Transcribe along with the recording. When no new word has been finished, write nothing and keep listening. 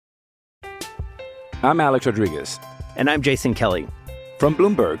I'm Alex Rodriguez. And I'm Jason Kelly. From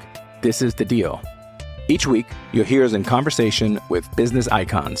Bloomberg, this is The Deal. Each week, you'll hear us in conversation with business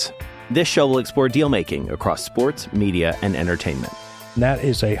icons. This show will explore deal-making across sports, media, and entertainment. That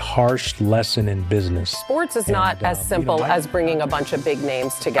is a harsh lesson in business. Sports is not as simple as bringing a bunch of big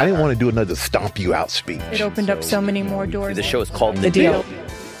names together. I didn't want to do another stomp you out speech. It opened up so many more doors. The show is called The Deal.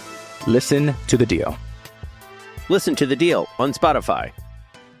 Listen to The Deal. Listen to The Deal on Spotify.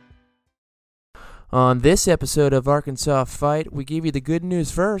 On this episode of Arkansas Fight, we give you the good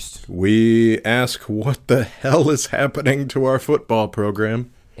news first. We ask what the hell is happening to our football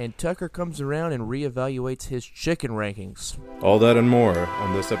program. And Tucker comes around and reevaluates his chicken rankings. All that and more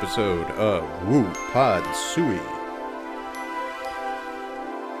on this episode of Woo Pod Suey.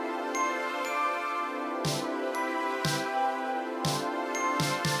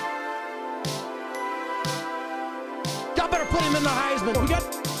 Y'all better put him in the Heisman. We got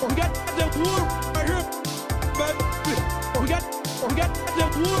the war right here. We got the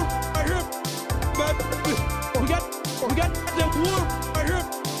war right here. We got the war right here.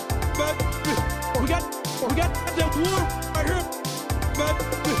 We got the war right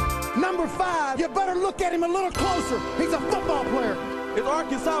here. Number 5, you better look at him a little closer. He's a football player. It's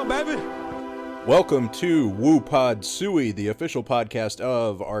Arkansas, baby. Welcome to Woo Pod Suey, the official podcast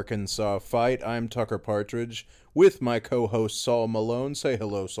of Arkansas Fight. I'm Tucker Partridge with my co-host Saul Malone. Say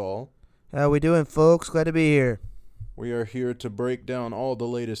hello, Saul. How we doing, folks? Glad to be here. We are here to break down all the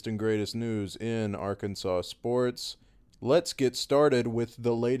latest and greatest news in Arkansas sports. Let's get started with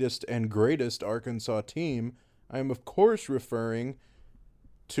the latest and greatest Arkansas team. I am, of course, referring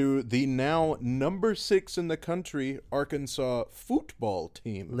to the now number 6 in the country Arkansas football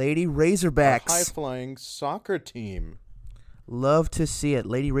team. Lady Razorbacks. A high-flying soccer team. Love to see it.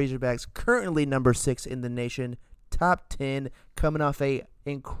 Lady Razorbacks currently number 6 in the nation. Top 10, coming off a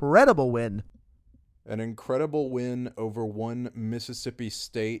incredible win. An incredible win over one Mississippi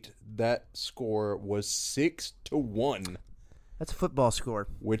State. That score was 6-1. That's a football score.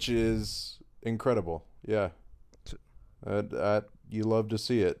 Which is incredible. Yeah. You love to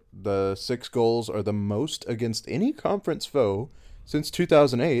see it. The 6 goals are the most against any conference foe since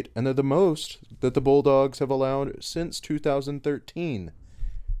 2008, and they're the most that the Bulldogs have allowed since 2013.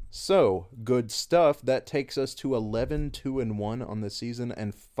 So, good stuff. That takes us to 11-2-1 on the season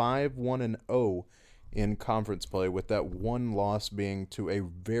and 5-1-0 in conference play, with that one loss being to a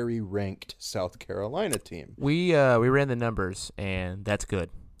very ranked South Carolina team. We ran the numbers, and that's good.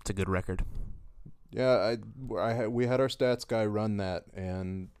 It's a good record. Yeah, we had our stats guy run that,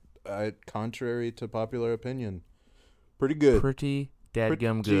 and contrary to popular opinion, pretty good. Pretty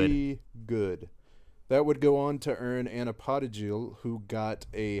dadgum good. Pretty good. That would go on to earn Anna Pottigil, who got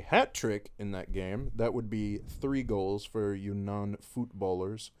a hat trick in that game. That would be 3 goals for you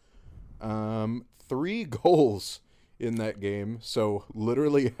non-footballers. 3 goals in that game, so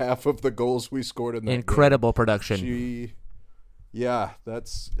literally half of the goals we scored in that Incredible game. production.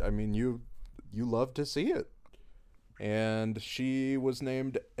 You love to see it. And she was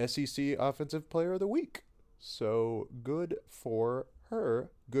named SEC Offensive Player of the Week. So good for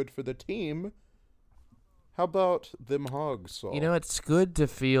her. Good for the team. How about them Hogs, Saul? You know, it's good to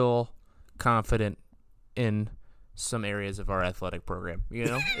feel confident in some areas of our athletic program. You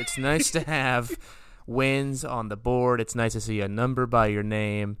know, it's nice to have wins on the board. It's nice to see a number by your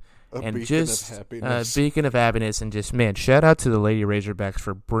name. A beacon of happiness. And just, man, shout out to the Lady Razorbacks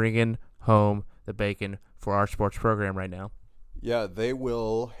for bringing home the bacon for our sports program right now. Yeah, they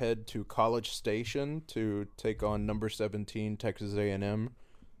will head to College Station to take on number 17 Texas A&M.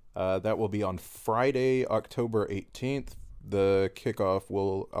 That will be on Friday, October 18th. The kickoff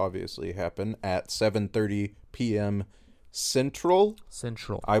will obviously happen at 7:30 p.m. Central.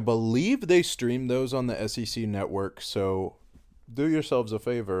 I believe they stream those on the SEC network, so do yourselves a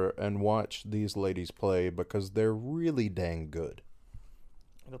favor and watch these ladies play because they're really dang good.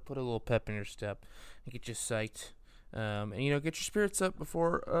 It'll put a little pep in your step and get you psyched. And, you know, get your spirits up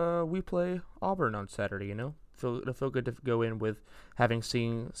before we play Auburn on Saturday, you know? It'll feel good to go in with having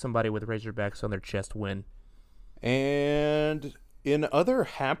seen somebody with Razorbacks on their chest win. And in other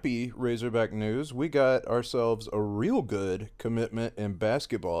happy Razorback news, we got ourselves a real good commitment in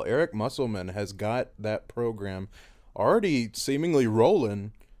basketball. Eric Musselman has got that program already seemingly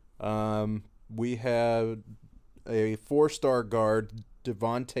rolling. We had a 4-star guard,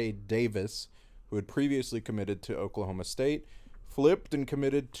 Devontae Davis, who had previously committed to Oklahoma State, flipped and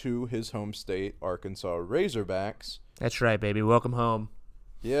committed to his home state, Arkansas Razorbacks. That's right, baby. Welcome home.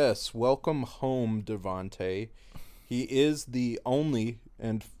 Yes, welcome home, Devontae. He is the only,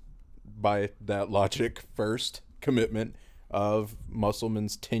 and by that logic, first commitment of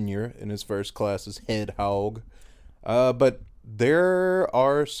Musselman's tenure in his first class as head hog. But there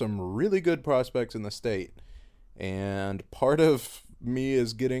are some really good prospects in the state. And part of me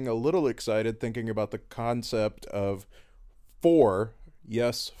is getting a little excited thinking about the concept of four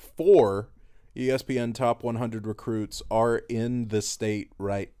ESPN Top 100 recruits are in the state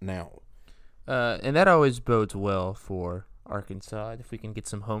right now. And that always bodes well for Arkansas if we can get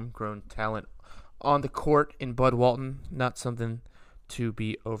some homegrown talent on the court in Bud Walton. Not something to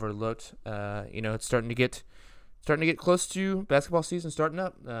be overlooked. It's starting to get close to basketball season starting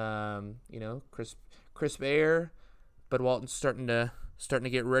up. Crisp air. Bud Walton's starting to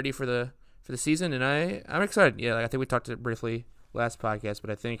get ready for the season, and I'm excited. Yeah, I think we talked briefly last podcast, but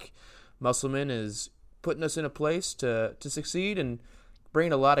I think Musselman is putting us in a place to succeed and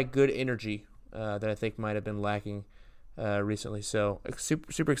bringing a lot of good energy that I think might have been lacking recently. So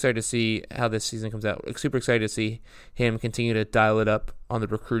super excited to see how this season comes out. Super excited to see him continue to dial it up on the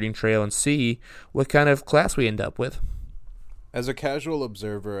recruiting trail and see what kind of class we end up with. As a casual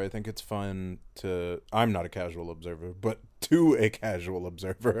observer, I think it's fun to... I'm not a casual observer, but to a casual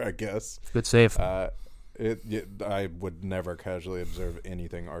observer, I guess. Good save. I would never casually observe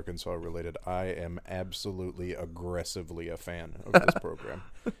anything Arkansas related. I am absolutely aggressively a fan of this program.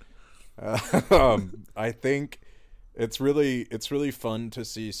 I think it's really fun to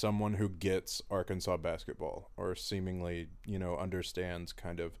see someone who gets Arkansas basketball or seemingly, understands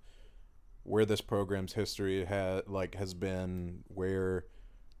kind of where this program's history has been, where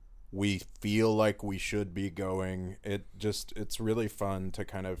we feel like we should be going. It's really fun to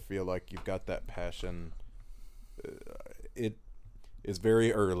kind of feel like you've got that passion. It is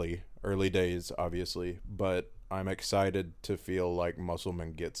very early days, obviously, but I'm excited to feel like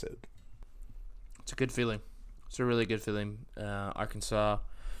Musselman gets it. It's a good feeling. It's a really good feeling. Arkansas,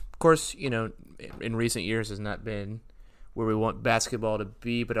 of course, in recent years has not been where we want basketball to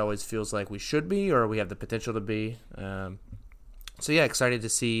be, but always feels like we should be or we have the potential to be. Excited to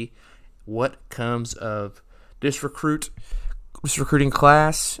see what comes of this recruiting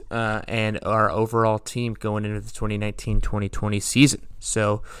class and our overall team going into the 2019-2020 season.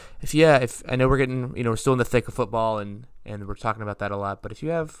 So, if I know we're getting, we're still in the thick of football and we're talking about that a lot, but we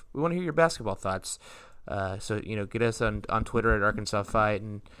want to hear your basketball thoughts. Get us on Twitter at Arkansas Fight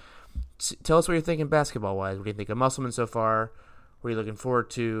and tell us what you're thinking basketball-wise. What do you think of Musselman so far? What are you looking forward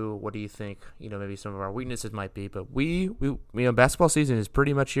to? What do you think, maybe some of our weaknesses might be? But basketball season is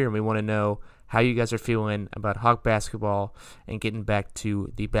pretty much here, and we want to know how you guys are feeling about Hawk basketball and getting back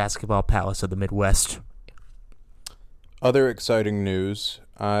to the basketball palace of the Midwest. Other exciting news.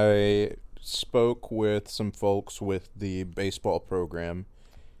 I spoke with some folks with the baseball program,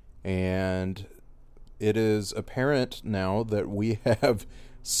 and it is apparent now that we have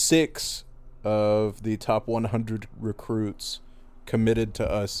 6 of the top 100 recruits committed to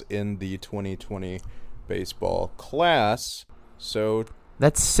us in the 2020 baseball class. So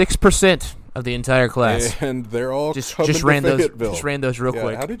that's 6% of the entire class, and they're all just ran those real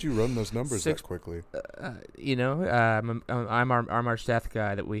quick. How did you run those numbers that quickly? I'm our stat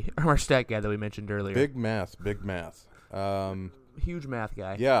guy that we mentioned earlier. Big math. Huge math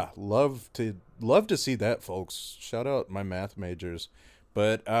guy. Yeah, love to see that, folks. Shout out my math majors.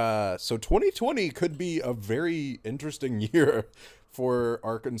 But so 2020 could be a very interesting year for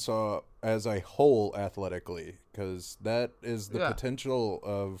Arkansas as a whole athletically, because that is the potential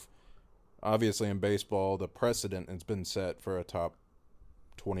of, obviously in baseball, the precedent has been set for a top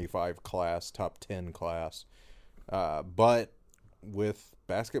 25 class, top 10 class. But with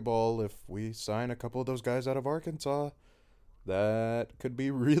basketball, if we sign a couple of those guys out of Arkansas, that could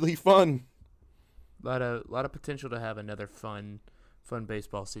be really fun. A lot of potential to have another fun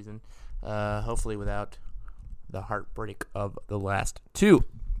baseball season, hopefully without the heartbreak of the last 2.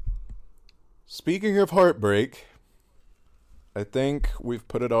 Speaking of heartbreak, I think we've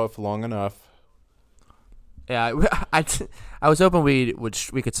put it off long enough. Yeah, I was hoping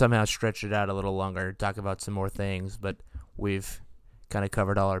we could somehow stretch it out a little longer, talk about some more things, but we've kind of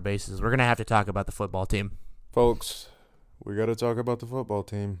covered all our bases. We're going to have to talk about the football team. Folks, we got to talk about the football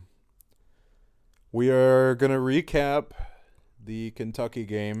team. We are going to recap the Kentucky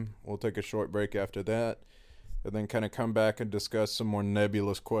game. We'll take a short break after that and then kind of come back and discuss some more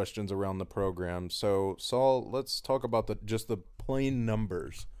nebulous questions around the program. So, Saul, let's talk about just the plain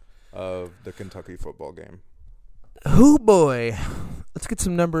numbers of the Kentucky football game. Oh, boy. Let's get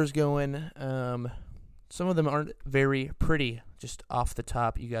some numbers going. Some of them aren't very pretty, just off the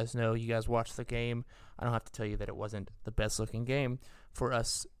top. You guys know, you guys watched the game. I don't have to tell you that it wasn't the best-looking game for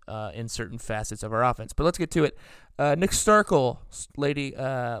us in certain facets of our offense. But let's get to it. Nick Starkel,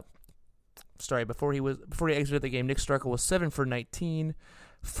 before he exited the game, Nick Starkel was 7 for 19,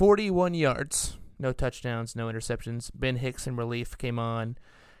 41 yards, no touchdowns, no interceptions. Ben Hicks in relief came on,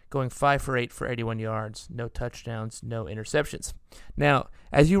 going 5 for 8 for 81 yards, no touchdowns, no interceptions. Now,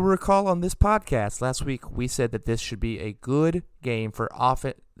 as you recall on this podcast last week, we said that this should be a good game for our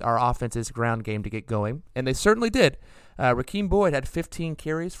offense's ground game to get going, and they certainly did. Rakeem Boyd had 15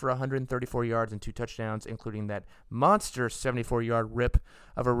 carries for 134 yards and 2 touchdowns, including that monster 74-yard rip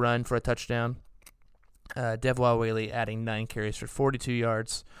of a run for a touchdown. Devwah Whaley adding 9 carries for 42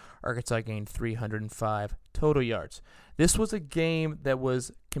 yards. Arkansas gained 305 total yards. This was a game that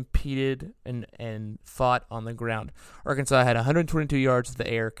was competed and fought on the ground. Arkansas had 122 yards in the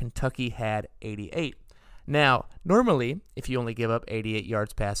air. Kentucky had 88. Now, normally, if you only give up 88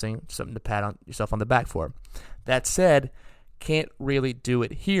 yards passing, something to pat yourself on the back for. That said, can't really do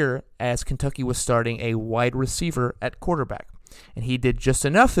it here as Kentucky was starting a wide receiver at quarterback, and he did just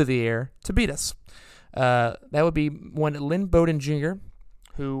enough through the air to beat us. That would be one Lynn Bowden Jr.,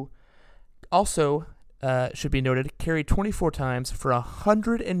 who also should be noted, carried 24 times for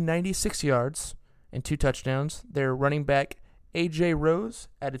 196 yards and 2 touchdowns. Their running back, A.J. Rose,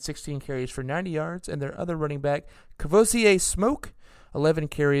 added 16 carries for 90 yards, and their other running back, Kavosiey Smoke, 11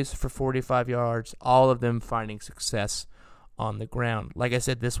 carries for 45 yards, all of them finding success on the ground. Like I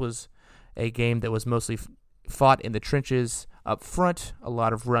said, this was a game that was mostly fought in the trenches up front, a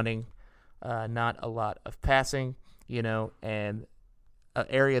lot of running, not a lot of passing, and an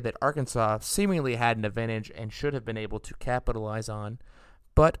area that Arkansas seemingly had an advantage and should have been able to capitalize on,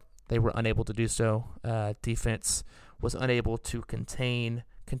 but they were unable to do so. Defense was unable to contain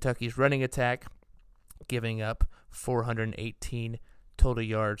Kentucky's running attack, giving up 418 total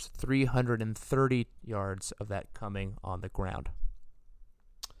yards, 330 yards of that coming on the ground.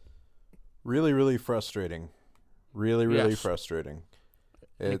 Really, really frustrating. Really frustrating.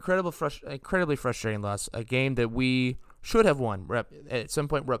 Incredibly frustrating loss. A game that we should have won. At some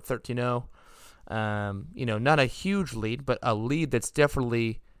point, we're up 13-0. Not a huge lead, but a lead that's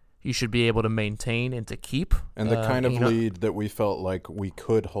definitely you should be able to maintain and to keep. And the kind of lead that we felt like we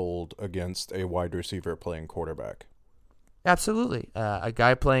could hold against a wide receiver playing quarterback. Absolutely. A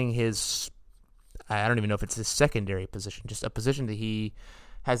guy playing I don't even know if it's his secondary position, just a position that he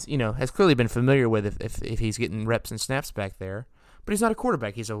has clearly been familiar with if he's getting reps and snaps back there. But he's not a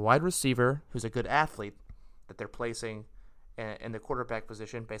quarterback. He's a wide receiver who's a good athlete that they're placing in the quarterback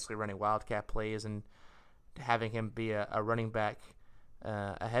position, basically running wildcat plays and having him be a running back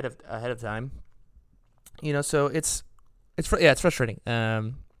ahead of time. So it's frustrating.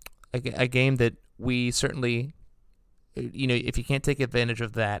 A game that we certainly, if you can't take advantage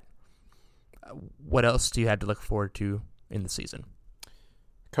of that, what else do you have to look forward to in the season?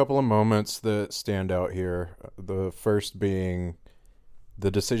 A couple of moments that stand out here. The first being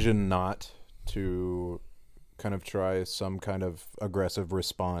the decision not to kind of try some kind of aggressive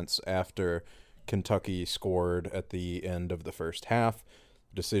response after Kentucky scored at the end of the first half.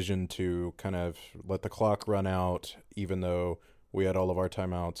 Decision to kind of let the clock run out, even though we had all of our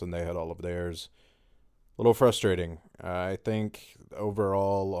timeouts and they had all of theirs. A little frustrating. I think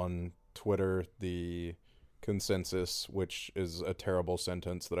overall on Twitter, the consensus, which is a terrible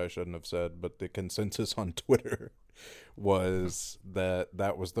sentence that I shouldn't have said, but the consensus on Twitter was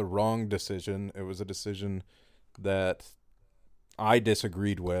that was the wrong decision. It was a decision that I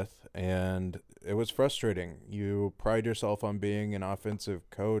disagreed with, and it was frustrating. You pride yourself on being an offensive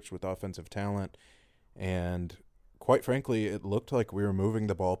coach with offensive talent, and quite frankly, it looked like we were moving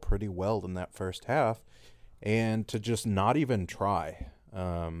the ball pretty well in that first half, and to just not even try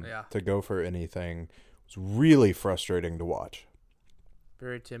to go for anything was really frustrating to watch.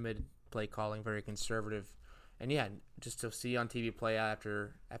 Very timid play calling, very conservative, and just to see on TV play out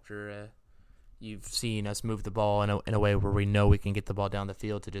after you've seen us move the ball in a way where we know we can get the ball down the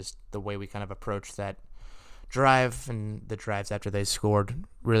field, to just the way we kind of approach that drive and the drives after they scored.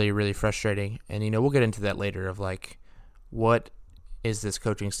 Really, really frustrating. And, we'll get into that later of what is this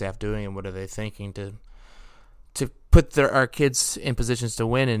coaching staff doing and what are they thinking to put our kids in positions to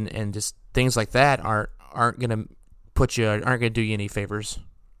win, and just things like that aren't going to do you any favors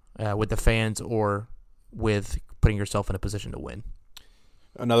with the fans or with putting yourself in a position to win.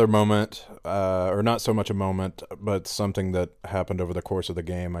 Another moment, or not so much a moment, but something that happened over the course of the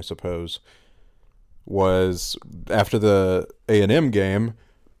game, I suppose, was after the A&M game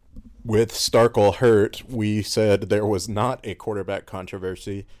with Starkel hurt, we said there was not a quarterback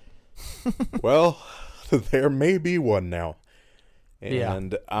controversy. Well, there may be one now.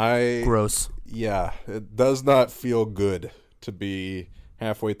 And gross. Yeah, it does not feel good to be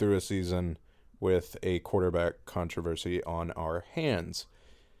halfway through a season with a quarterback controversy on our hands.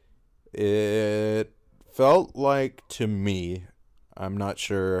 It felt like, to me, I'm not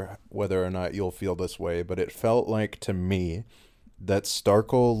sure whether or not you'll feel this way, but it felt like to me that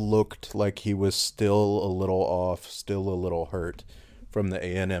Starkel looked like he was still a little off, still a little hurt from the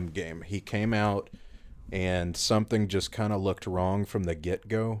A&M game. He came out and something just kind of looked wrong from the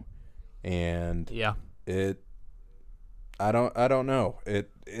get-go, and I don't know. It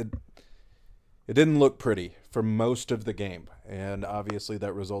didn't look pretty for most of the game, and obviously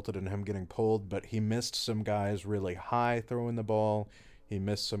that resulted in him getting pulled, but he missed some guys really high throwing the ball. He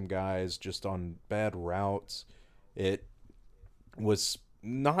missed some guys just on bad routes. It was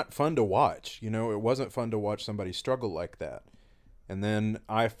not fun to watch. It wasn't fun to watch somebody struggle like that. And then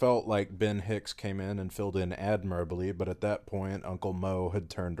I felt like Ben Hicks came in and filled in admirably, but at that point, Uncle Mo had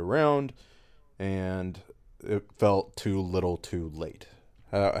turned around, and it felt too little too late.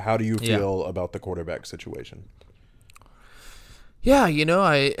 How do you feel about the quarterback situation? Yeah,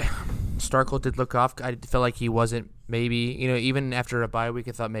 Starkel did look off. I felt like he wasn't maybe, even after a bye week,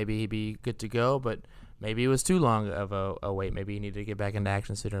 I thought maybe he'd be good to go, but maybe it was too long of a wait. Maybe he needed to get back into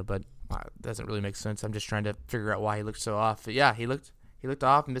action sooner, but it doesn't really make sense. I'm just trying to figure out why he looked so off. But yeah, he looked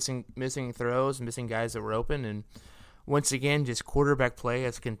off, missing throws, missing guys that were open, and once again, just quarterback play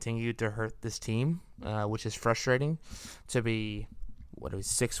has continued to hurt this team, which is frustrating to be,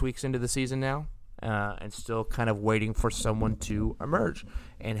 6 weeks into the season now, and still kind of waiting for someone to emerge,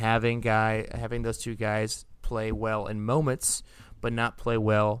 and having those two guys play well in moments, but not play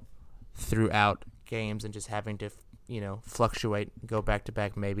well throughout games, and just having to fluctuate, go back to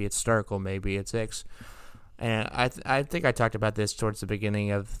back. Maybe it's Starkel, maybe it's Hicks, and I think I talked about this towards the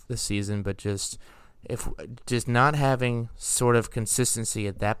beginning of the season, but just not having sort of consistency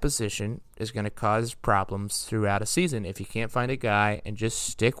at that position is going to cause problems throughout a season. If you can't find a guy and just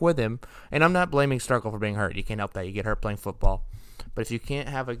stick with him, and I'm not blaming Starkel for being hurt. You can't help that. You get hurt playing football. But if you can't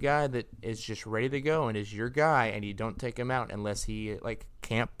have a guy that is just ready to go and is your guy, and you don't take him out unless he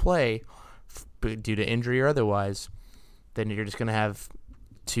can't play due to injury or otherwise, then you're just going to have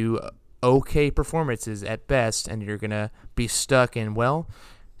two okay performances at best, and you're going to be stuck in,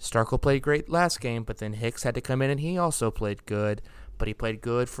 Starkel played great last game, but then Hicks had to come in and he also played good, but he played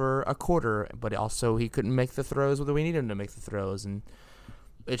good for a quarter, but also he couldn't make the throws whether we needed him to make the throws. And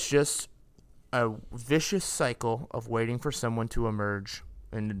it's just a vicious cycle of waiting for someone to emerge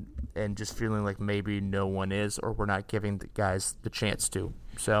and just feeling like maybe no one is, or we're not giving the guys the chance to.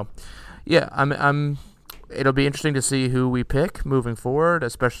 So, yeah, it'll be interesting to see who we pick moving forward,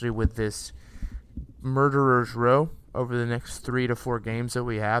 especially with this murderer's row over the next 3 to 4 games that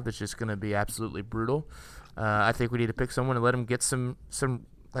we have. That's just going to be absolutely brutal. I think we need to pick someone and let them get some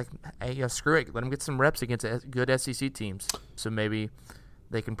screw it. Let them get some reps against good SEC teams, so maybe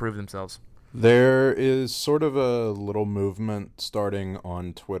they can prove themselves. There is sort of a little movement starting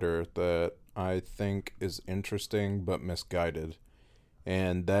on Twitter that I think is interesting but misguided,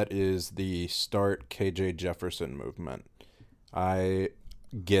 and that is the Start KJ Jefferson movement. I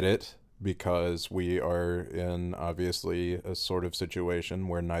get it, because we are in, obviously, a sort of situation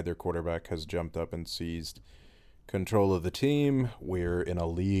where neither quarterback has jumped up and seized control of the team. We're in a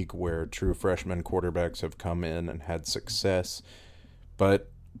league where true freshman quarterbacks have come in and had success.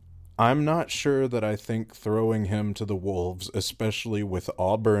 But I'm not sure that I think throwing him to the Wolves, especially with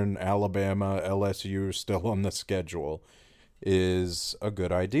Auburn, Alabama, LSU still on the schedule, is a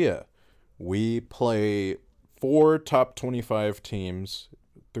good idea. We play 4 top 25 teams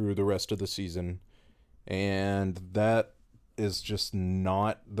through the rest of the season, and that is just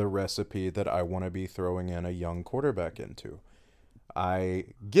not the recipe that I want to be throwing in a young quarterback into. I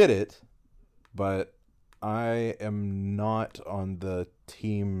get it, but I am not on the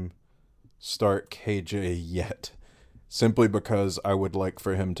team Start KJ yet, simply because I would like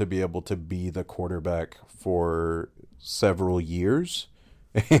for him to be able to be the quarterback for several years,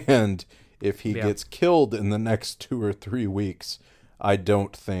 and if he gets killed in the next 2 or 3 weeks, I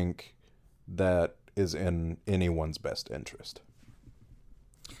don't think that is in anyone's best interest.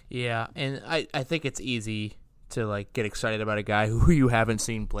 Yeah, and I think it's easy to get excited about a guy who you haven't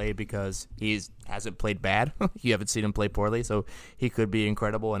seen play because he hasn't played bad. You haven't seen him play poorly, so he could be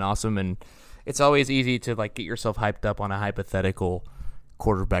incredible and awesome. And it's always easy to get yourself hyped up on a hypothetical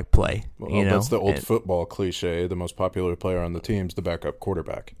quarterback play. Well, that's the old football cliche. The most popular player on the team is the backup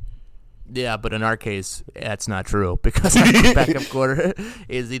quarterback. Yeah, but in our case, that's not true because our backup quarter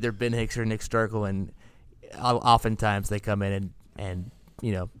is either Ben Hicks or Nick Starkel, and oftentimes they come in and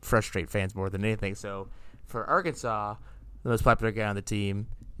frustrate fans more than anything. So for Arkansas, the most popular guy on the team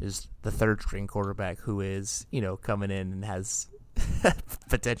is the third-string quarterback who is coming in and has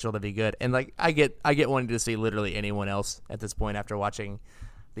potential to be good. And I get wanting to see literally anyone else at this point after watching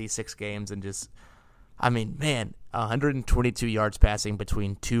these 6 games and just, I mean, man, 122 yards passing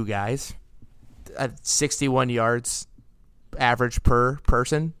between 2 guys, 61 yards average per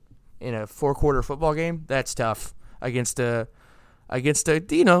person in a 4-quarter football game. That's tough against a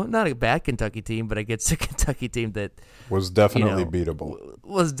not a bad Kentucky team, but against a Kentucky team that was definitely beatable.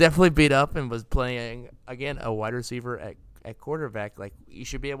 Was definitely beat up and was playing, again, a wide receiver at quarterback. Like, you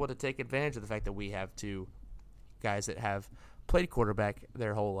should be able to take advantage of the fact that we have 2 guys that have played quarterback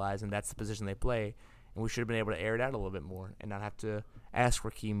their whole lives, and that's the position they play. And we should have been able to air it out a little bit more and not have to ask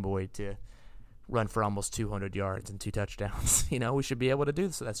Rakeem Boyd to run for almost 200 yards and 2 touchdowns. We should be able to do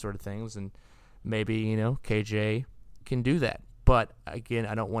that sort of things, and maybe, KJ can do that. But, again,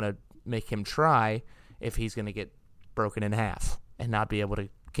 I don't want to make him try if he's going to get broken in half and not be able to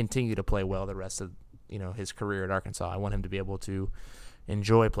continue to play well the rest of, his career at Arkansas. I want him to be able to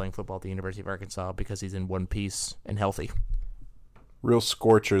enjoy playing football at the University of Arkansas because he's in one piece and healthy. Real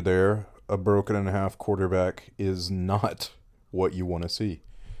scorcher there. A broken in half quarterback is not what you want to see.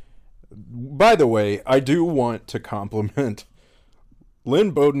 By the way, I do want to compliment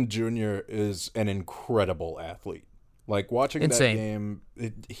Lynn Bowden Jr. is an incredible athlete. Like, watching Insane. that game,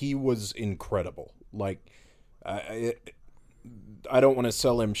 he was incredible. Like, I don't want to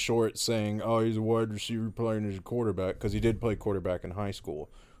sell him short saying, oh, he's a wide receiver playing as a quarterback, because he did play quarterback in high school.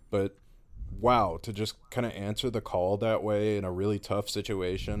 But, wow, to just kind of answer the call that way in a really tough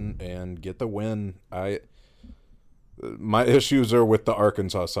situation and get the win, my issues are with the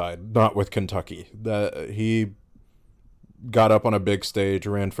Arkansas side, not with Kentucky. That he got up on a big stage,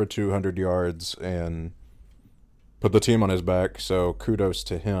 ran for 200 yards, and put the team on his back, so kudos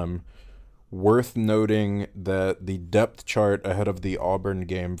to him. Worth noting that the depth chart ahead of the Auburn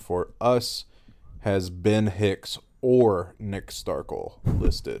game for us has Ben Hicks or Nick Starkel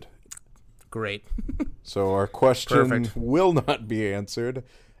listed. Great. So our question Perfect. will not be answered,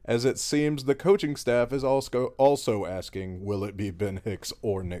 as it seems the coaching staff is also asking, will it be Ben Hicks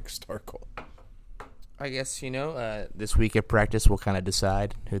or Nick Starkel? I guess, this week at practice we'll kind of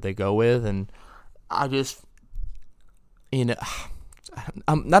decide who they go with, and I just,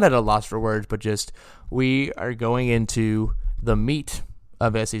 I'm not at a loss for words, but just we are going into the meat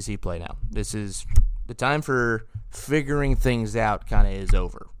of SEC play now. This is the time for figuring things out kind of is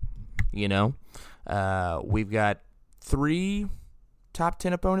over, We've got 3 top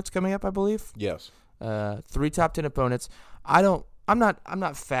 10 opponents coming up, I believe. Yes. 3 top 10 opponents. I'm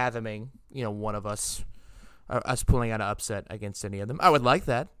not fathoming, one of us pulling out an upset against any of them. I would like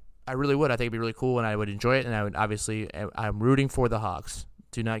that. I really would. I think it'd be really cool, and I would enjoy it. And I would I'm rooting for the Hogs.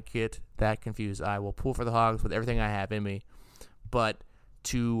 Do not get that confused. I will pull for the Hogs with everything I have in me. But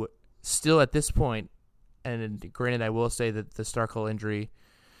to still at this point, and granted, I will say that the Starkel injury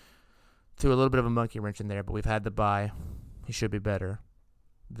threw a little bit of a monkey wrench in there, but we've had the bye. He should be better.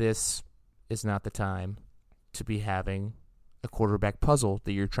 This is not the time to be having a quarterback puzzle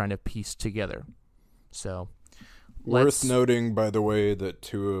that you're trying to piece together. So, worth noting, by the way, that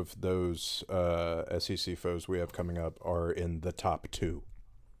 2 of those SEC foes we have coming up are in the top 2.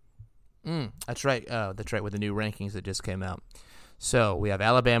 That's right. That's right, with the new rankings that just came out. So we have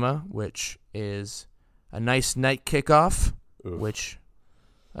Alabama, which is a nice night kickoff, which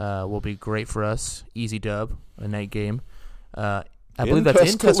will be great for us. Easy dub, a night game. I believe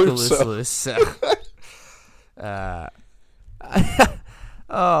that's in Tuscaloosa.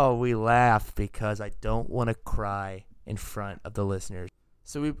 Oh, we laugh because I don't want to cry in front of the listeners.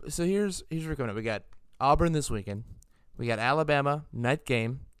 So here's what we're coming up. We got Auburn this weekend. We got Alabama night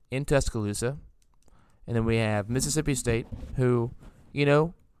game in Tuscaloosa, and then we have Mississippi State, who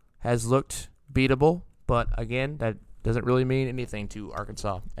has looked beatable, but again, that doesn't really mean anything to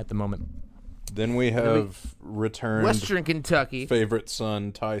Arkansas at the moment. Then we have returned Western Kentucky favorite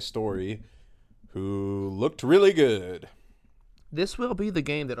son Ty Story, who looked really good. This will be the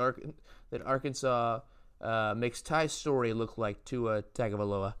game that Arkansas makes Ty Story look like Tua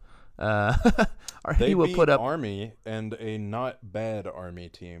Tagovailoa. They beat put up Army, and a not bad Army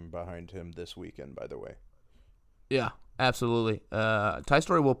team behind him this weekend, by the way. Yeah, absolutely. Ty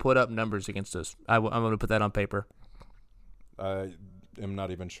Story will put up numbers against us. I'm going to put that on paper. I am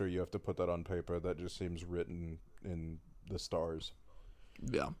not even sure you have to put that on paper. That just seems written in the stars.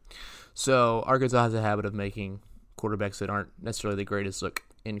 Yeah. So Arkansas has a habit of making quarterbacks that aren't necessarily the greatest look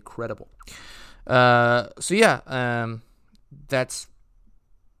incredible. That's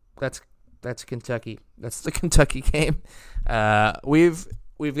Kentucky. That's the Kentucky game. We've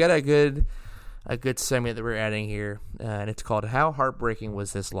got a good segment that we're adding here, and it's called "How Heartbreaking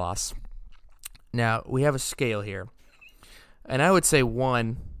Was This Loss?" Now we have a scale here, and I would say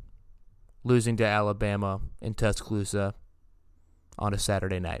 1, losing to Alabama in Tuscaloosa, on a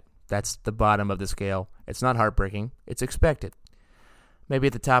Saturday night. That's the bottom of the scale. It's not heartbreaking. It's expected. Maybe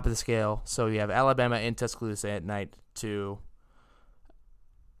at the top of the scale. So you have Alabama in Tuscaloosa at night to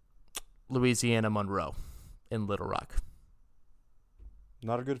Louisiana Monroe in Little Rock.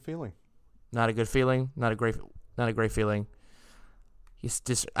 Not a good feeling. Not a good feeling. Not a great feeling.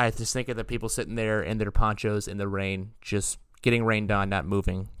 I just think of the people sitting there in their ponchos in the rain, just getting rained on, not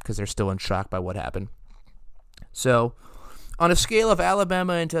moving because they're still in shock by what happened. So, on a scale of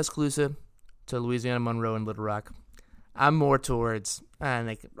Alabama and Tuscaloosa to Louisiana Monroe and Little Rock, I'm more towards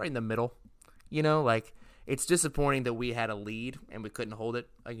right in the middle. It's disappointing that we had a lead and we couldn't hold it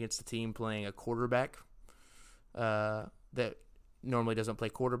against a team playing a quarterback that normally doesn't play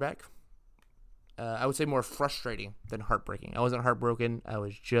quarterback. I would say more frustrating than heartbreaking. I wasn't heartbroken. I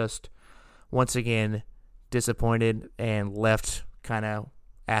was just, once again, disappointed and left kind of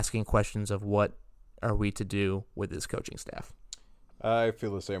asking questions of what are we to do with this coaching staff. I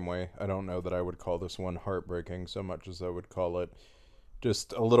feel the same way. I don't know that I would call this one heartbreaking so much as I would call it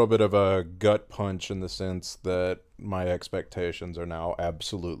just a little bit of a gut punch in the sense that my expectations are now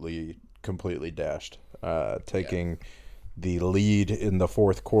absolutely, completely dashed. Taking the lead in the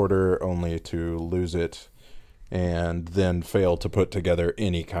fourth quarter only to lose it and then fail to put together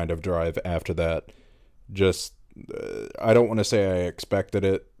any kind of drive after that. Just, I don't want to say I expected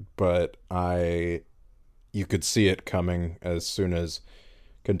it, but you could see it coming as soon as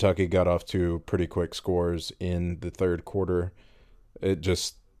Kentucky got off to pretty quick scores in the third quarter. It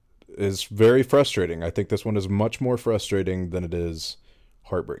just is very frustrating. I think this one is much more frustrating than it is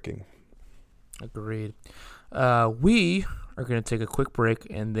heartbreaking. Agreed. We are going to take a quick break,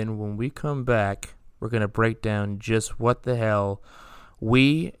 and then when we come back, we're going to break down just what the hell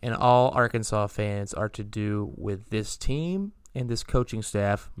we and all Arkansas fans are to do with this team and this coaching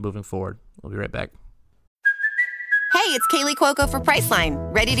staff moving forward. We'll be right back. Hey, it's Kaylee Cuoco for Priceline.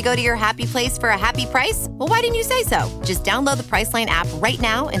 Ready to go to your happy place for a happy price? Well, why didn't you say so? Just download the Priceline app right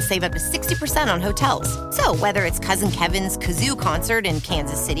now and save up to 60% on hotels. So whether it's Cousin Kevin's Kazoo Concert in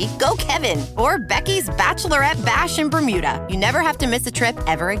Kansas City, go Kevin, or Becky's Bachelorette Bash in Bermuda, you never have to miss a trip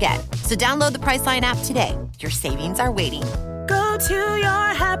ever again. So download the Priceline app today. Your savings are waiting. Go to your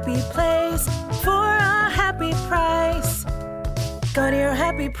happy place for a happy price. Go to your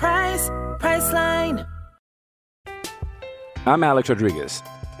happy price, Priceline. I'm Alex Rodriguez.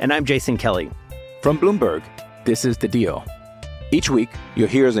 And I'm Jason Kelly. From Bloomberg, this is The Deal. Each week, you'll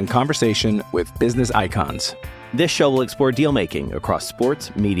hear us in conversation with business icons. This show will explore deal-making across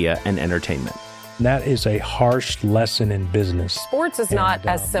sports, media, and entertainment. That is a harsh lesson in business. Sports is not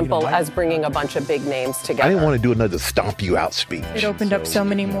as simple as bringing a bunch of big names together. I didn't want to do another stomp you out speech. It opened up so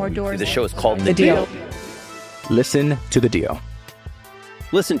many more doors. The show is called The Deal. Listen to The Deal.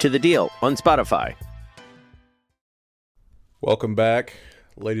 Listen to The Deal on Spotify. Welcome back,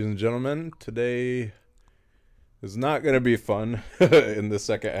 ladies and gentlemen. Today is not going to be fun in the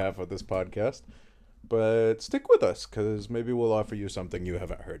second half of this podcast, but stick with us because maybe we'll offer you something you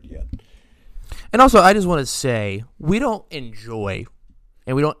haven't heard yet. And also, I just want to say, we don't enjoy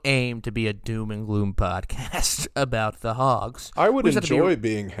and we don't aim to be a doom and gloom podcast about the Hogs. I would enjoy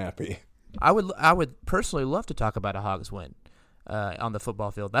being happy. I would personally love to talk about a Hogs win on the football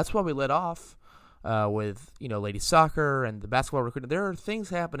field. That's why we led off with ladies soccer and the basketball recruiting. There are things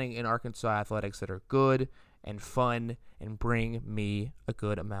happening in Arkansas athletics that are good and fun and bring me a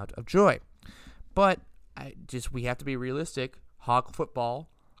good amount of joy. But we have to be realistic. Hog football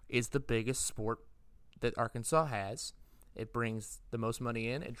is the biggest sport that Arkansas has. It brings the most money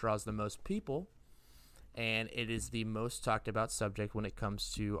in. It draws the most people. And it is the most talked about subject when it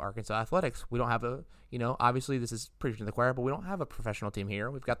comes to Arkansas athletics. We don't have obviously this is preaching to the choir, but we don't have a professional team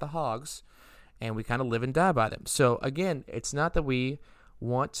here. We've got the Hogs, and we kind of live and die by them. So, again, it's not that we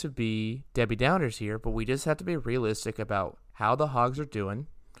want to be Debbie Downers here, but we just have to be realistic about how the Hogs are doing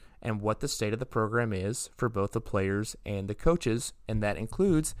and what the state of the program is for both the players and the coaches, and that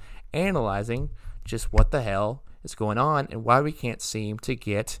includes analyzing just what the hell is going on and why we can't seem to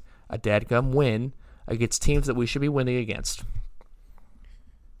get a dadgum win against teams that we should be winning against.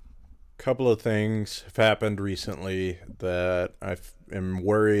 Couple of things have happened recently that I am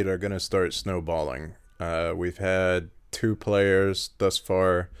worried are going to start snowballing. We've had 2 players thus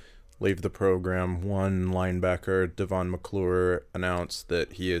far leave the program. One linebacker, Devon McClure, announced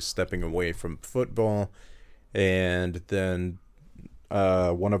that he is stepping away from football. And then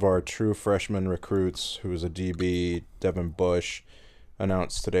one of our true freshman recruits, who is a DB, Devin Bush,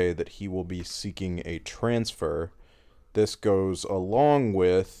 announced today that he will be seeking a transfer. This goes along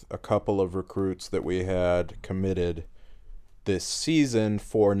with a couple of recruits that we had committed this season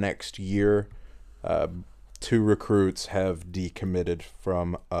for next year. 2 recruits have decommitted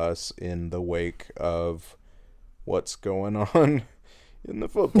from us in the wake of what's going on in the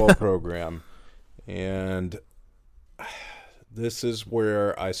football program. And this is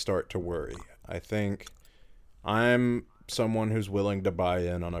where I start to worry. I think I'm someone who's willing to buy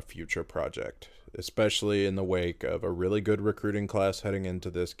in on a future project, especially in the wake of a really good recruiting class heading into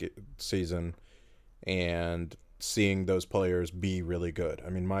this season and seeing those players be really good. I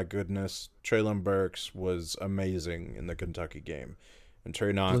mean, my goodness, Treylon Burks was amazing in the Kentucky game. And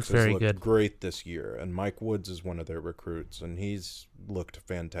Trey Knox has looked great this year. And Mike Woods is one of their recruits, and he's looked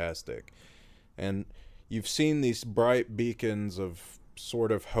fantastic. And you've seen these bright beacons of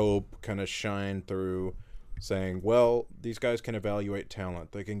sort of hope kind of shine through, saying, well, these guys can evaluate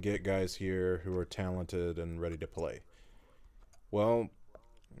talent. They can get guys here who are talented and ready to play. Well,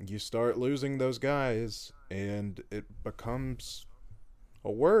 you start losing those guys, and it becomes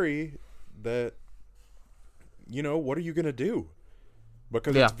a worry that, you know, what are you going to do?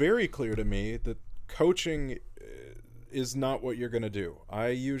 Because it's very clear to me that coaching is not what you're going to do. I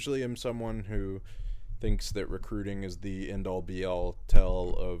usually am someone who thinks that recruiting is the end-all, be-all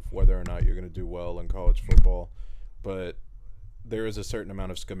tell of whether or not you're going to do well in college football. But there is a certain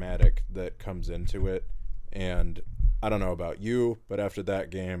amount of schematic that comes into it. And I don't know about you, but after that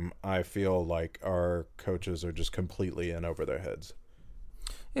game, I feel like our coaches are just completely in over their heads.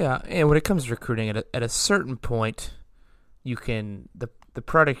 Yeah, and when it comes to recruiting, at a certain point, you can the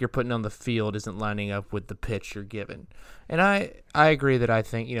product you're putting on the field isn't lining up with the pitch you're given. And I agree that I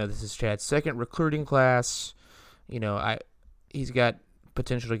think, you know, this is Chad's second recruiting class. You know, he's got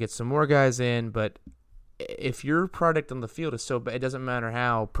potential to get some more guys in, but if your product on the field is so bad, it doesn't matter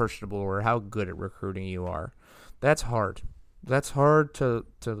how personable or how good at recruiting you are. That's hard. That's hard to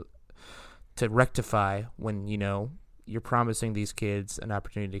rectify when, you know, you're promising these kids an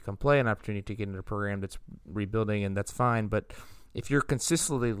opportunity to come play, an opportunity to get into a program that's rebuilding, and that's fine. But if you're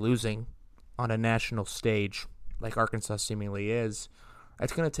consistently losing on a national stage, like Arkansas seemingly is,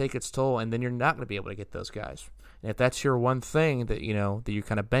 that's going to take its toll, and then you're not going to be able to get those guys. And if that's your one thing that, you know, that you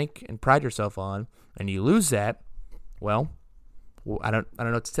kind of bank and pride yourself on, and you lose that, well, I don't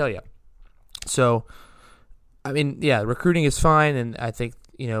know what to tell you. So, I mean, yeah, recruiting is fine, and I think,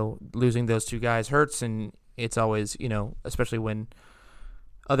 you know, losing those 2 guys hurts, and it's always, you know, especially when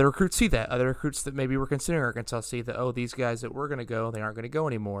other recruits see that. Other recruits that maybe were considering Arkansas see that, oh, these guys that were going to go, they aren't going to go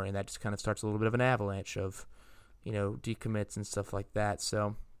anymore, and that just kind of starts a little bit of an avalanche of, you know, decommits and stuff like that.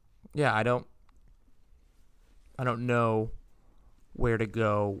 So, yeah, I don't know where to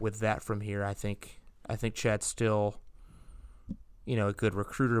go with that from here. I think Chad's still, you know, a good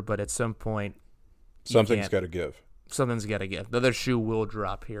recruiter, but at some point, something's got to give. Something's got to give. The other shoe will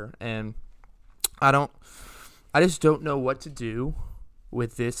drop here, and I just don't know what to do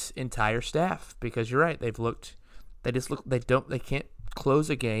with this entire staff, because you're right. They can't close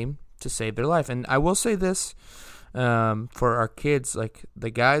a game to save their life. And I will say this, for our kids, like the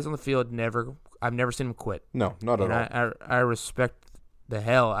guys on the field I've never seen them quit. No, not at all. I respect the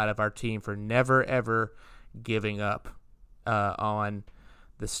hell out of our team for never ever giving up on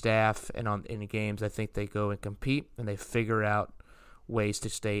the staff and in games. I think they go and compete and they figure out ways to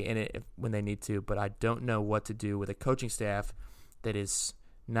stay in it when they need to, but I don't know what to do with a coaching staff that is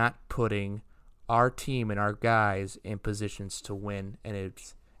not putting our team and our guys in positions to win, and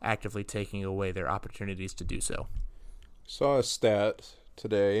it's actively taking away their opportunities to do so. Saw a stat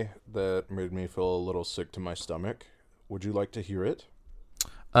today that made me feel a little sick to my stomach. Would you like to hear it?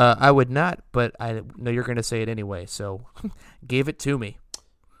 I would not, but I know you're going to say it anyway, so give it to me.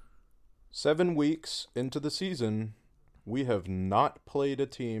 7 weeks into the season, we have not played a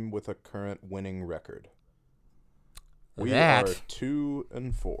team with a current winning record. We are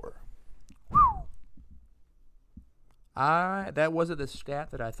 2-4. That wasn't the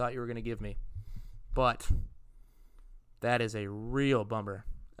stat that I thought you were going to give me, but that is a real bummer,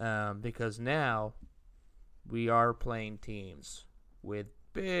 because now we are playing teams with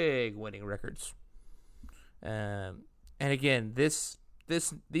big winning records. And again, these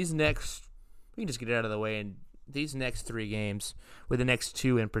next, we can just get it out of the way, and these next 3 games, with the next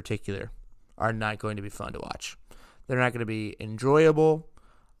 2 in particular, are not going to be fun to watch. They're not going to be enjoyable.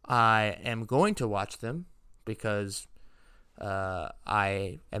 I am going to watch them because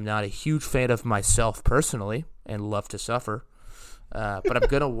I am not a huge fan of myself personally and love to suffer. But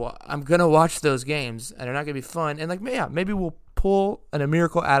I'm gonna watch those games, and they're not gonna be fun. And maybe we'll pull a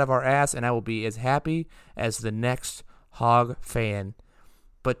miracle out of our ass, and I will be as happy as the next Hog fan.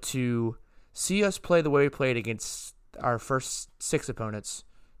 But to see us play the way we played against our first 6 opponents,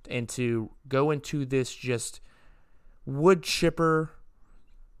 and to go into this just wood chipper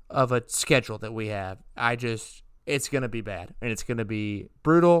of a schedule that we have. It's going to be bad, and it's going to be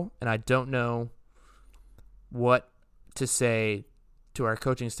brutal, and I don't know what to say to our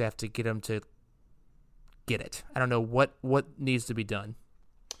coaching staff to get them to get it. I don't know what needs to be done.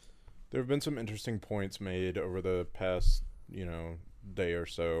 There have been some interesting points made over the past, day or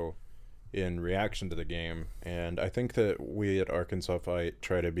so in reaction to the game, and I think that we at Arkansas Fight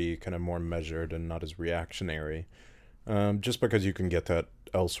try to be kind of more measured and not as reactionary, just because you can get that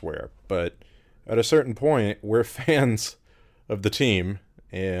elsewhere. But at a certain point, we're fans of the team,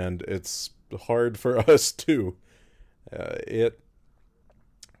 and it's hard for us too.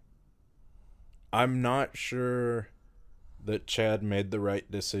 I'm not sure that Chad made the right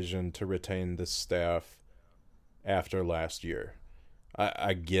decision to retain this staff after last year.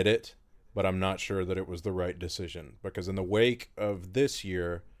 I get it, but I'm not sure that it was the right decision, because in the wake of this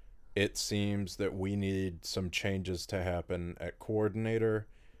year, it seems that we need some changes to happen at coordinator,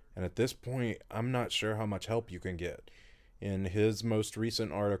 and at this point, I'm not sure how much help you can get. In his most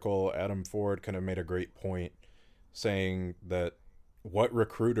recent article, Adam Ford kind of made a great point, saying that what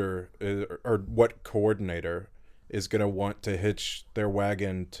recruiter or what coordinator is going to want to hitch their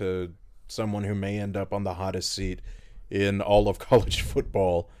wagon to someone who may end up on the hottest seat in all of college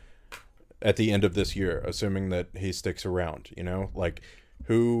football at the end of this year, assuming that he sticks around, like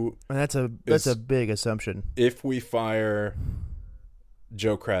who? And that's a big assumption. If we fire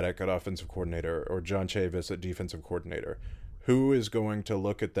Joe Craddock at offensive coordinator or John Chavis at defensive coordinator, who is going to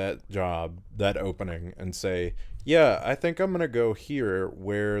look at that job, that opening, and say, yeah, I think I'm going to go here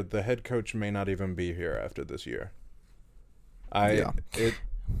where the head coach may not even be here after this year?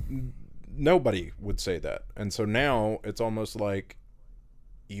 Nobody would say that. And so now it's almost like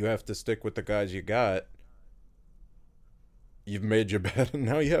you have to stick with the guys you got. You've made your bed, and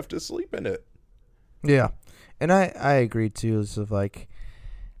now you have to sleep in it. Yeah. And I agree, too. It's like,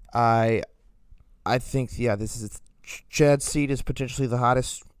 I think, this is Chad's seat is potentially the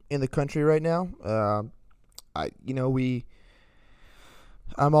hottest in the country right now.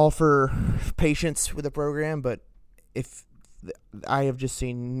 I'm all for patience with the program, but if I have just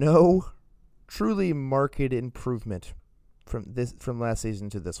seen no truly marked improvement from last season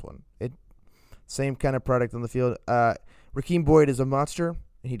to this one. Same kind of product on the field. Rakeem Boyd is a monster,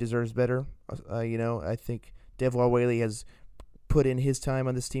 and he deserves better. I think Devwah Whaley has put in his time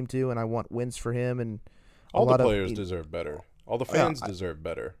on this team too, and I want wins for him. And all the players deserve better. All the fans deserve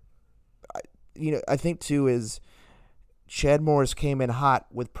better. I think too is Chad Morris came in hot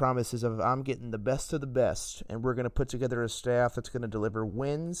with promises of, I'm getting the best of the best, and we're going to put together a staff that's going to deliver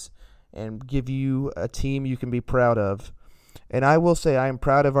wins and give you a team you can be proud of. And I will say I am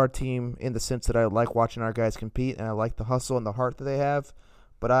proud of our team in the sense that I like watching our guys compete, and I like the hustle and the heart that they have.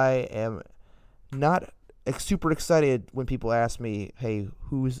 But I am not super excited when people ask me, hey,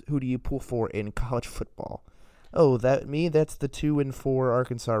 who do you pull for in college football? Oh, that's the 2-4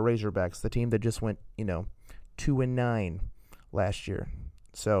 Arkansas Razorbacks, the team that just went, 2-9 last year.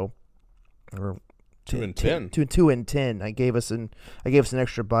 So, or 2-10. 2-10. I gave us an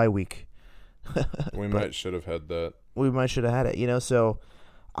extra bye week. We might should have had that. We might should have had it, So,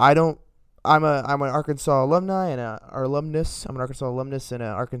 I'm an Arkansas alumni and our alumnus. I'm an Arkansas alumnus and an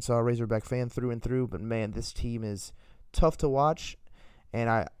Arkansas Razorback fan through and through. But man, this team is tough to watch,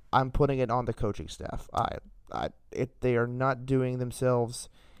 and I'm putting it on the coaching staff. They are not doing themselves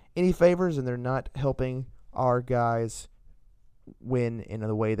any favors, and they're not helping our guys win in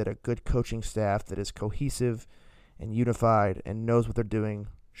the way that a good coaching staff that is cohesive and unified and knows what they're doing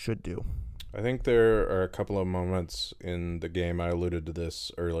should do. I think there are a couple of moments in the game, I alluded to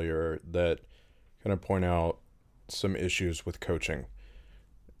this earlier, that kind of point out some issues with coaching.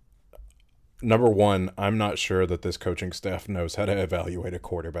 Number one, I'm not sure that this coaching staff knows how to evaluate a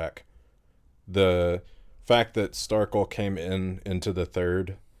quarterback. The fact that Starkel came into the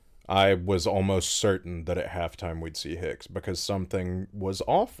third, I was almost certain that at halftime we'd see Hicks because something was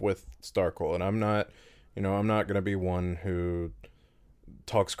off with Starkel. And I'm not going to be one who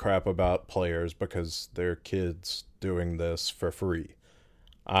talks crap about players because they're kids doing this for free.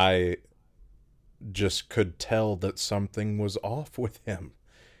 I just could tell that something was off with him.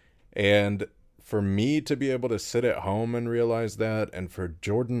 And for me to be able to sit at home and realize that, and for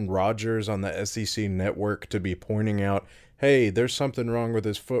Jordan Rodgers on the SEC network to be pointing out, hey, there's something wrong with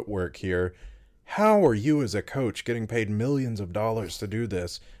his footwork here. How are you as a coach getting paid millions of dollars to do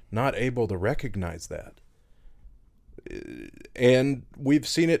this, not able to recognize that? And we've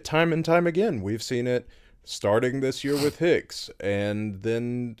seen it time and time again. We've seen it starting this year with Hicks, and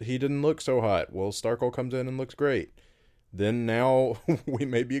then he didn't look so hot. Well, Starkel comes in and looks great. Then now we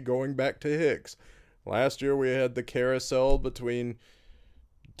may be going back to Hicks. Last year we had the carousel between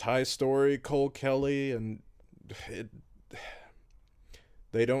Ty Story, Cole Kelly, and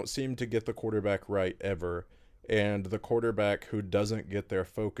they don't seem to get the quarterback right ever. And the quarterback who doesn't get their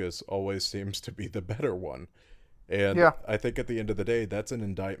focus always seems to be the better one. And I think at the end of the day, that's an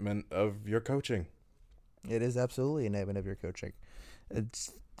indictment of your coaching. It is absolutely an indictment of your coaching.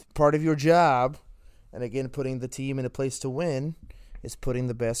 It's part of your job. And again, putting the team in a place to win is putting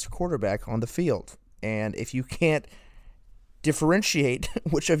the best quarterback on the field. And if you can't differentiate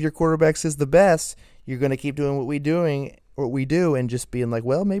which of your quarterbacks is the best, you're going to keep doing what we do and just being like,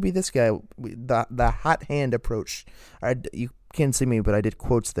 well, maybe this guy, the hot hand approach. You can't see me, but I did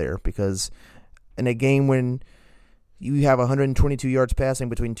quotes there because in a game when you have 122 yards passing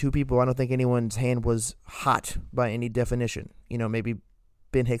between two people, I don't think anyone's hand was hot by any definition. Maybe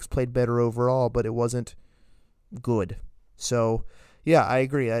Ben Hicks played better overall, but it wasn't good. So, yeah, I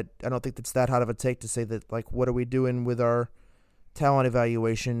agree. I don't think that's that hot of a take to say that, like, what are we doing with our talent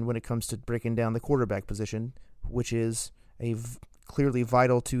evaluation when it comes to breaking down the quarterback position, which is clearly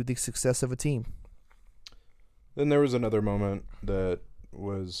vital to the success of a team. Then there was another moment that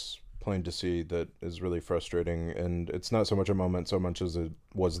was plain to see that is really frustrating, and it's not so much a moment so much as it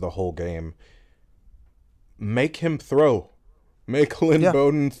was the whole game. Make him throw. Make Lynn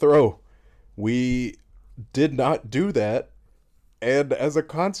Bowden throw. We did not do that, and as a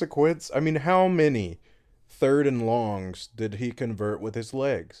consequence, I mean, how many 3rd and longs did he convert with his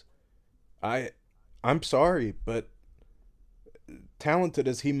legs? I'm sorry, but talented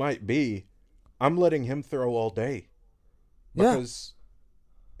as he might be, I'm letting him throw all day. Because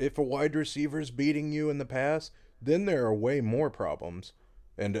if a wide receiver's beating you in the pass, then there are way more problems.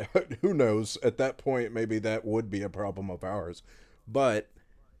 And who knows, at that point, maybe that would be a problem of ours. But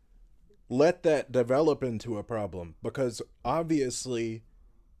let that develop into a problem, because obviously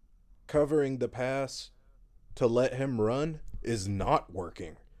covering the pass to let him run is not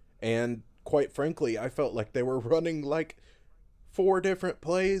working. And quite frankly, I felt like they were running like 4 different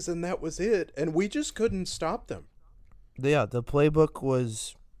plays and that was it. And we just couldn't stop them. Yeah, the playbook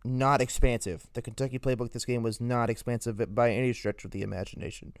was not expansive. The Kentucky playbook this game was not expansive by any stretch of the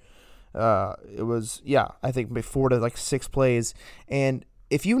imagination. It was, I think maybe 4 to 6 plays. And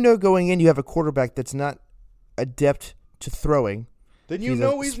if going in you have a quarterback that's not adept to throwing, then he's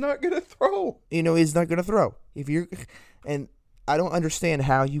not going to throw. He's not going to throw. And I don't understand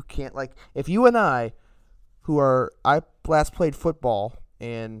how you can't, if you and I last played football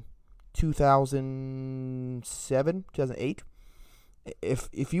in 2007, 2008,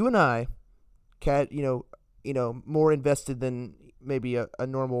 if you and I more invested than maybe a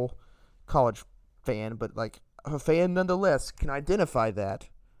normal college fan, but a fan nonetheless can identify that,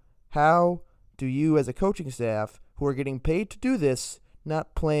 how do you as a coaching staff who are getting paid to do this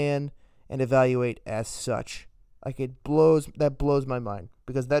not plan and evaluate as such? That blows my mind,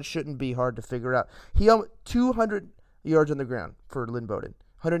 because that shouldn't be hard to figure out. He 200 yards on the ground for Lynn Bowden,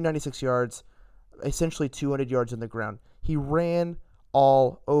 196 yards, essentially 200 yards on the ground. He ran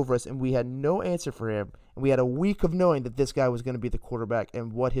all over us, and we had no answer for him. And we had a week of knowing that this guy was going to be the quarterback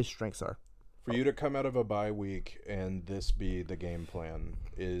and what his strengths are. For you to come out of a bye week and this be the game plan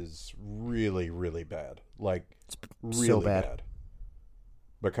is really, really bad. It's really so bad.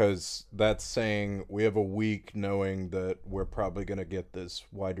 Because that's saying we have a week knowing that we're probably going to get this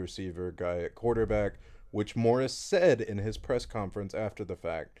wide receiver guy at quarterback, which Morris said in his press conference after the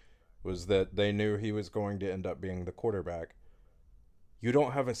fact, was that they knew he was going to end up being the quarterback. You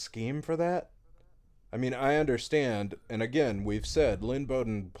don't have a scheme for that? I mean, I understand, and again, we've said Lynn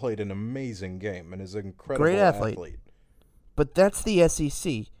Bowden played an amazing game and is an incredible great athlete. But that's the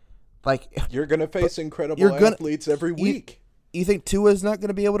SEC. You're going to face incredible athletes every week. You think Tua's not going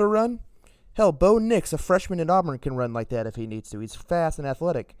to be able to run? Hell, Bo Nix, a freshman at Auburn, can run like that if he needs to. He's fast and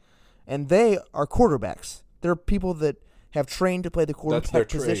athletic. And they are quarterbacks. They're people that have trained to play the quarterback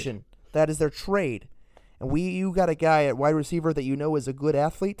position. That is their trade. And you got a guy at wide receiver that is a good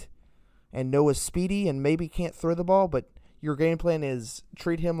athlete and is speedy and maybe can't throw the ball, but your game plan is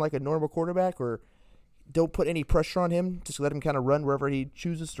treat him like a normal quarterback or don't put any pressure on him. Just let him kind of run wherever he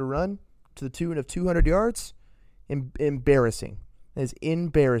chooses to run to the tune of 200 yards. Embarrassing. It is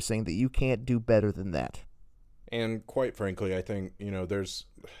embarrassing that you can't do better than that. And quite frankly, I think, there's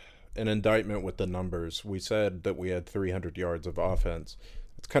an indictment with the numbers. We said that we had 300 yards of offense.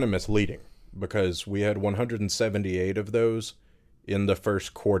 It's kind of misleading because we had 178 of those in the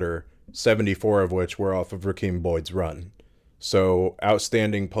first quarter, 74 of which were off of Rakeem Boyd's run. So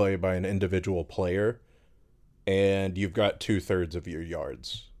outstanding play by an individual player, and you've got 2/3 of your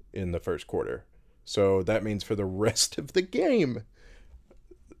yards in the first quarter. So that means for the rest of the game,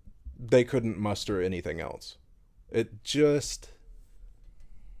 they couldn't muster anything else. It just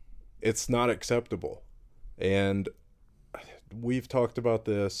it's not acceptable. And we've talked about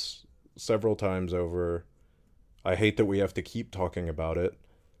this several times over. I hate that we have to keep talking about it,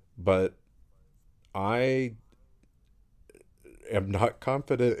 but I am not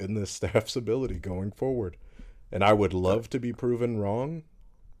confident in this staff's ability going forward. And I would love to be proven wrong,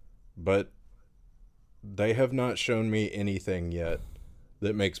 but they have not shown me anything yet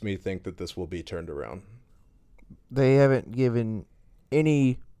that makes me think that this will be turned around. They haven't given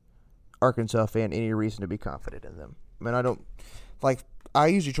any Arkansas fan any reason to be confident in them. I mean, I'm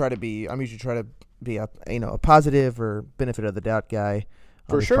usually try to be a positive or benefit of the doubt guy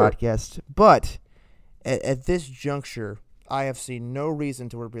on this podcast. But at this juncture, I have seen no reason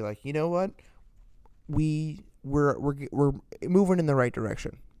to be like, you know what, we're moving in the right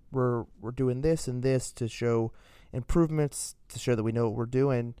direction. We're doing this and this to show improvements, to show that we know what we're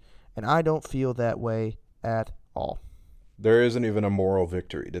doing, and I don't feel that way at all. There isn't even a moral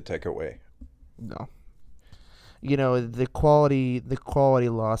victory to take away. No. You know, the quality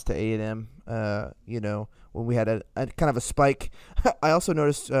loss to A&M, when we had a kind of a spike. I also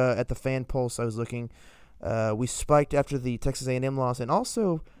noticed at the fan pulse I was looking, we spiked after the Texas A&M loss, and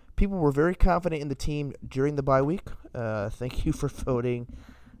also people were very confident in the team during the bye week. Thank you for voting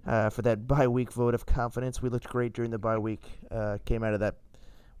for that bye week vote of confidence. We looked great during the bye week, came out of that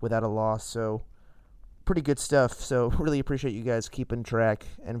without a loss, so pretty good stuff. So really appreciate you guys keeping track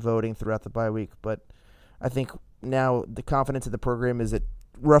and voting throughout the bye week. But I think now the confidence of the program is at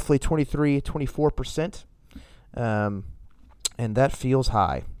roughly 24%. And that feels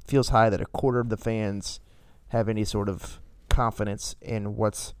high. Feels high that a quarter of the fans have any sort of confidence in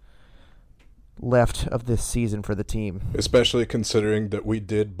what's left of this season for the team. Especially considering that we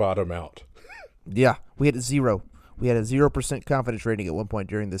did bottom out. Yeah, we had a 0. We had a 0% confidence rating at one point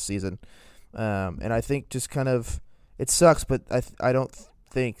during this season. And I think just kind of, it sucks, but I don't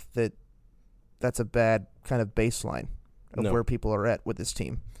think that that's a bad kind of baseline of where people are at with this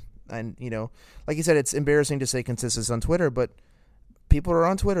team. And, like you said, it's embarrassing to say consistency on Twitter, but people are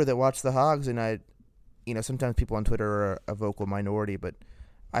on Twitter that watch the Hogs, and sometimes people on Twitter are a vocal minority, but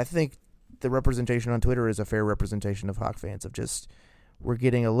I think the representation on Twitter is a fair representation of Hawk fans, of just, we're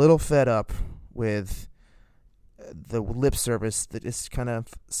getting a little fed up with the lip service that is kind of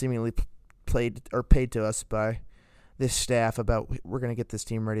seemingly paid to us by this staff about, we're going to get this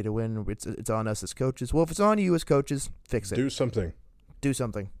team ready to win. It's on us as coaches. Well, if it's on you as coaches, fix it. Do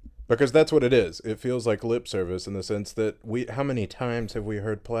something. Because that's what it is. It feels like lip service in the sense that how many times have we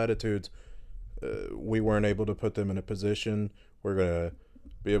heard platitudes? We weren't able to put them in a position. We're going to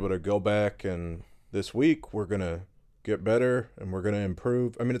be able to go back, and this week we're going to get better and we're going to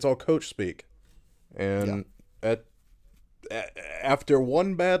improve. I mean, it's all coach speak. And after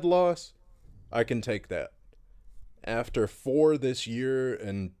one bad loss, I can take that. After 4 this year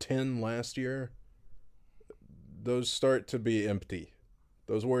and 10 last year, those start to be empty.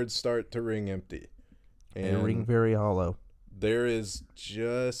 Those words start to ring empty. And they ring very hollow. There is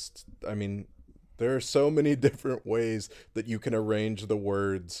there are so many different ways that you can arrange the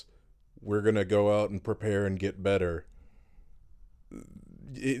words, we're going to go out and prepare and get better.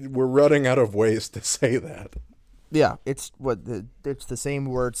 We're running out of ways to say that. Yeah, it's the same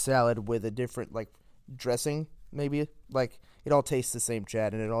word salad with a different dressing maybe. It all tastes the same,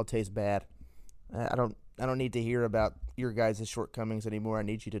 Chad, and it all tastes bad. I don't need to hear about your guys' shortcomings anymore. I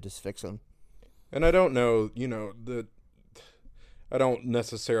need you to just fix them. And I don't know, I don't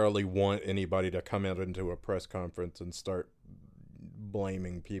necessarily want anybody to come out into a press conference and start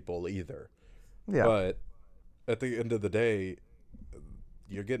blaming people either. Yeah. But at the end of the day,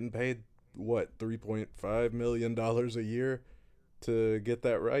 you're getting paid, $3.5 million a year to get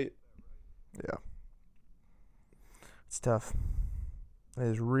that right? Yeah. It's tough. It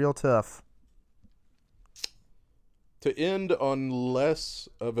is real tough. To end on less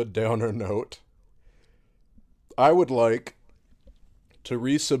of a downer note, I would like to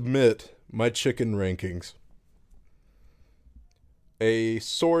resubmit my chicken rankings. A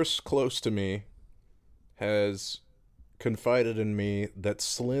source close to me has confided in me that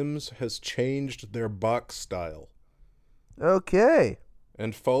Slim's has changed their box style. Okay.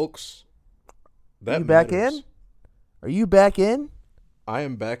 And folks, that you back matters. in? Are you back in? I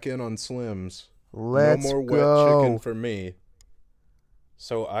am back in on Slim's. Let's no more go. wet chicken for me.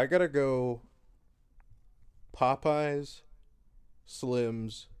 So I gotta go Popeyes,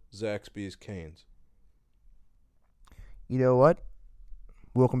 Slim's, Zaxby's, Cane's. You know what?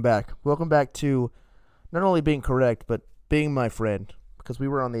 Welcome back. Welcome back to not only being correct, but being my friend, because we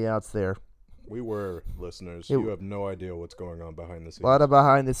were on the outs there. We were, listeners. You have no idea what's going on behind the scenes. A lot of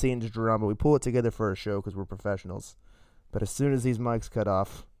behind-the-scenes drama. We pull it together for a show because we're professionals. But as soon as these mics cut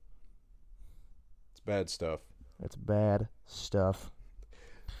off, Bad stuff. It's bad stuff.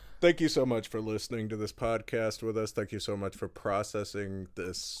 Thank you so much for listening to this podcast with us. Thank you so much for processing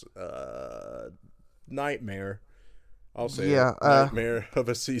this nightmare. I'll say nightmare of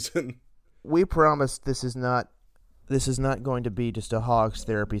a season. We promise this is not going to be just a Hogs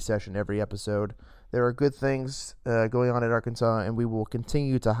therapy session every episode. There are good things going on at Arkansas, and we will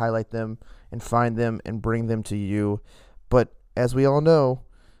continue to highlight them and find them and bring them to you. But as we all know,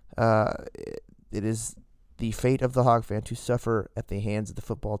 it is the fate of the Hog fan to suffer at the hands of the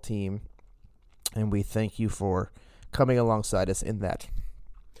football team, and we thank you for coming alongside us in that.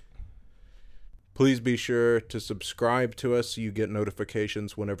 Please be sure to subscribe to us so you get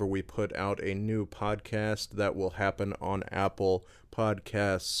notifications whenever we put out a new podcast. That will happen on Apple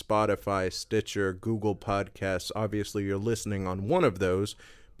Podcasts, Spotify, Stitcher, Google Podcasts. Obviously, you're listening on one of those,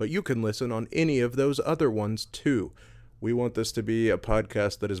 but you can listen on any of those other ones too. We want this to be a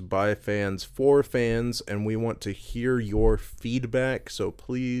podcast that is by fans for fans, and we want to hear your feedback. So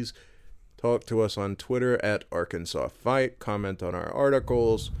please talk to us on Twitter at Arkansas Fight, comment on our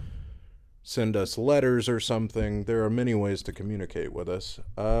articles, send us letters or something. There are many ways to communicate with us.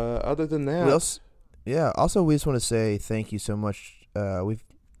 Other than that... Also, we just want to say thank you so much. We've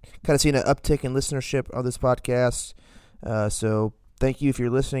kind of seen an uptick in listenership on this podcast. So thank you if you're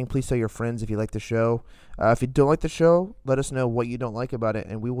listening. Please tell your friends if you like the show. If you don't like the show, let us know what you don't like about it,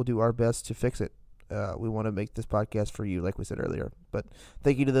 and we will do our best to fix it. We want to make this podcast for you, like we said earlier. But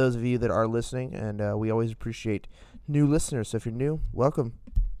thank you to those of you that are listening, and we always appreciate new listeners. So if you're new, welcome.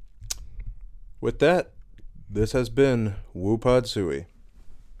 With that, this has been Woopod Suey.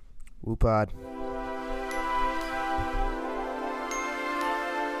 Woopod.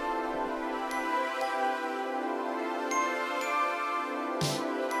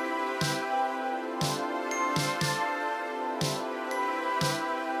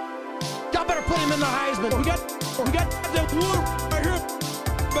 Y'all better put him in the Heisman. We got the Wood right here,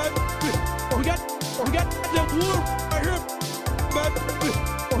 baby. We got the Wood right here, baby.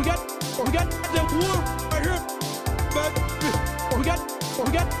 We got the Wood right here, baby.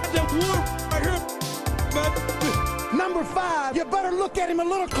 We got the Wood right here, baby. Number 5, you better look at him a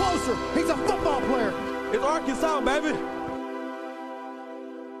little closer. He's a football player. It's Arkansas, baby.